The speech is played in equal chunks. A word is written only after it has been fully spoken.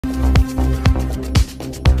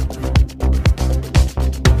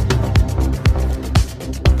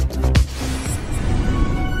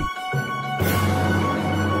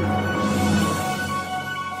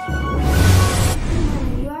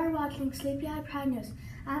Pride News.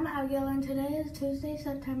 I'm Abigail and today is Tuesday,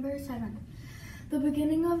 September 7th. The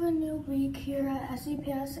beginning of a new week here at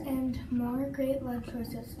SCPS and more great lunch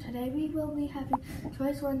choices. Today we will be having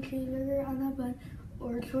choice 1 cheeseburger on the bun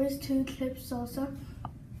or choice 2 chips salsa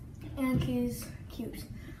and cheese cubes.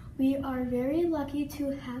 We are very lucky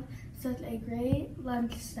to have such a great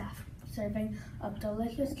lunch staff serving up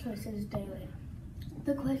delicious choices daily.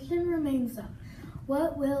 The question remains though,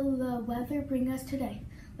 what will the weather bring us today?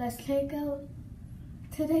 Let's check out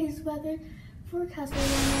today's weather forecast.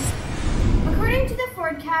 According to the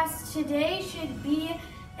forecast, today should be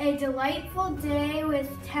a delightful day with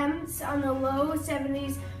temps on the low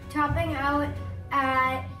 70s, topping out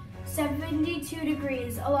at 72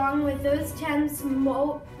 degrees. Along with those temps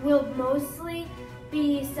will mostly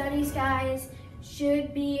be sunny skies.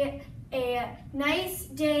 Should be a nice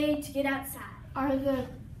day to get outside. Are the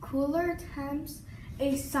cooler temps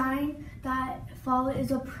a sign that fall is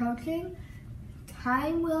approaching?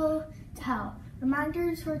 Time will tell.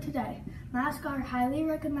 Reminders for today. Masks are highly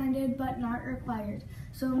recommended but not required,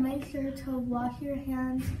 so make sure to wash your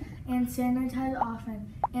hands and sanitize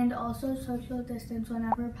often, and also social distance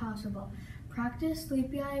whenever possible. Practice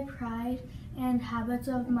sleepy eye, pride, and habits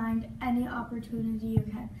of mind any opportunity you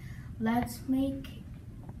can. Let's make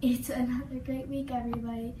it another great week,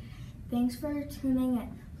 everybody. Thanks for tuning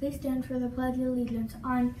in. Please stand for the Pledge of Allegiance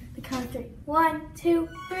on the count of 3. 1, 2,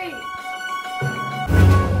 3.